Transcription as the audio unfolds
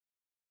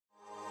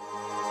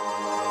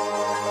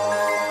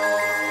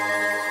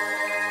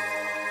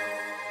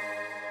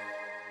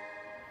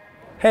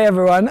Hey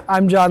everyone,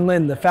 I'm John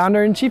Lynn, the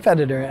founder and chief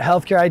editor at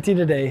Healthcare IT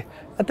Today.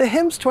 At the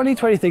HIMSS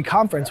 2023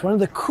 conference, one of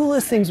the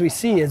coolest things we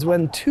see is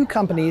when two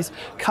companies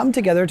come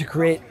together to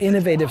create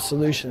innovative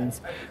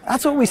solutions.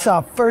 That's what we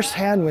saw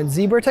firsthand when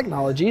Zebra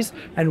Technologies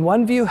and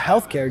Oneview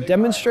Healthcare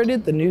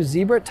demonstrated the new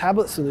Zebra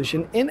tablet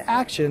solution in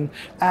action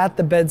at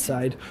the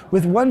Bedside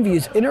with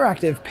Oneview's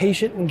interactive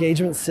patient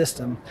engagement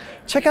system.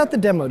 Check out the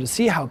demo to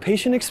see how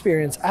patient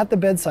experience at the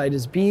bedside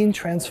is being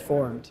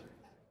transformed.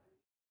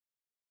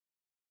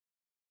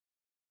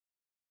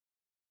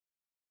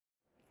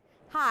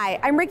 Hi,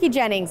 I'm Rikki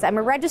Jennings. I'm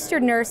a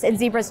registered nurse and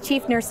Zebra's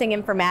Chief Nursing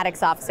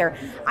Informatics Officer.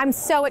 I'm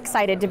so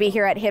excited to be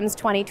here at HIMSS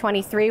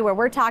 2023 where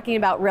we're talking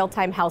about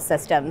real-time health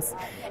systems.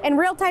 In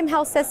real-time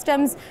health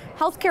systems,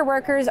 healthcare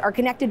workers are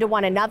connected to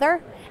one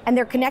another and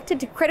they're connected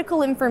to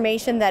critical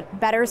information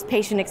that betters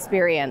patient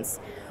experience.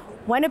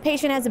 When a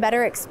patient has a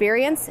better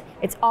experience,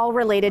 it's all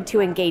related to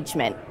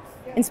engagement.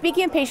 And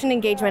speaking of patient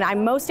engagement,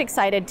 I'm most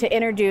excited to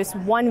introduce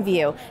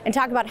Oneview and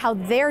talk about how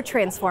they're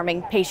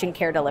transforming patient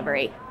care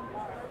delivery.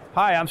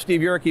 Hi, I'm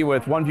Steve Yerkey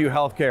with Oneview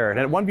Healthcare. And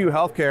at Oneview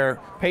Healthcare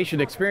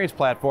Patient Experience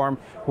Platform,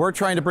 we're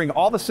trying to bring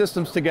all the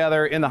systems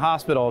together in the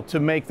hospital to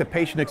make the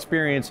patient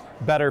experience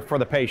better for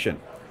the patient.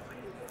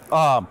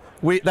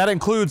 That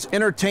includes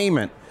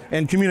entertainment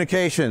and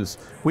communications.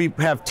 We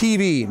have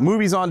TV,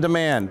 movies on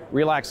demand,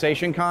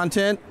 relaxation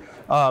content,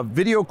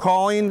 video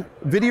calling,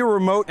 video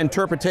remote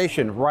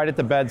interpretation right at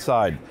the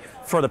bedside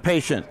for the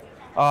patient.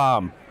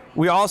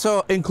 We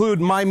also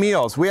include My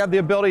Meals. We have the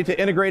ability to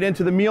integrate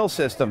into the meal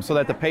system so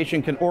that the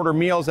patient can order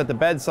meals at the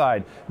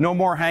bedside. No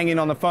more hanging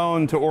on the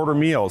phone to order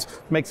meals.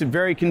 Makes it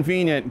very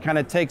convenient and kind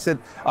of takes it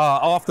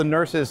off the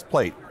nurse's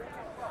plate.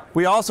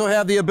 We also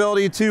have the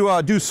ability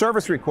to do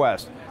service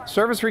requests.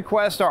 Service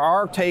requests are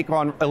our take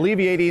on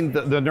alleviating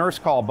the nurse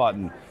call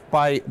button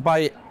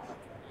by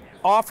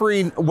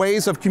offering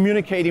ways of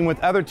communicating with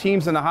other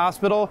teams in the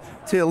hospital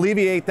to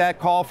alleviate that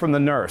call from the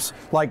nurse,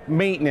 like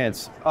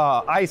maintenance,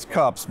 ice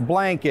cups,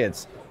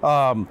 blankets,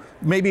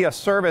 maybe a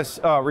service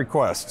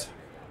request.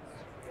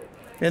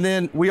 And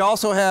then we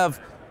also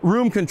have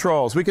room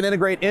controls. We can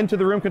integrate into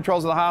the room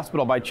controls of the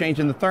hospital by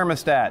changing the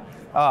thermostat,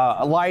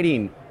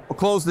 lighting,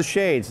 close the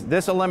shades.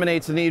 This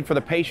eliminates the need for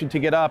the patient to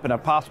get up and a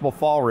possible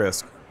fall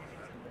risk.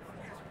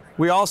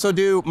 We also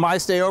do My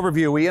Stay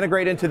Overview. We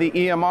integrate into the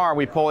EMR.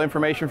 We pull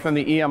information from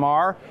the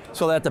EMR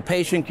so that the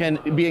patient can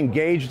be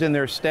engaged in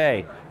their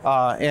stay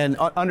and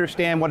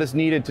understand what is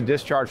needed to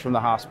discharge from the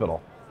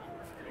hospital.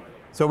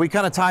 So we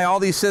kind of tie all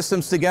these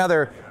systems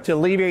together to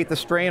alleviate the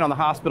strain on the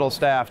hospital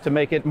staff to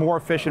make it more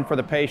efficient for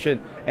the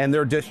patient and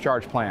their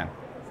discharge plan.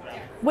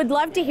 Would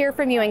love to hear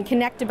from you and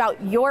connect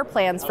about your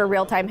plans for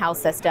real-time health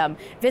system.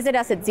 Visit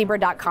us at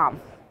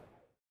zebra.com.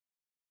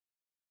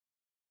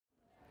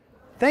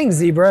 Thanks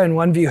Zebra and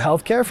Oneview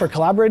Healthcare for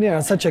collaborating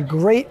on such a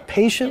great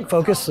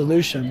patient-focused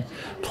solution.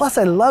 Plus,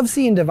 I love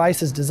seeing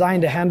devices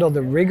designed to handle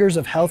the rigors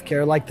of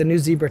healthcare like the new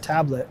Zebra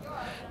tablet.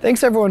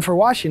 Thanks everyone for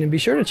watching and be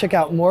sure to check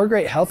out more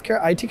great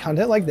healthcare IT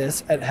content like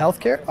this at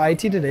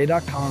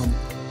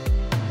healthcareittoday.com.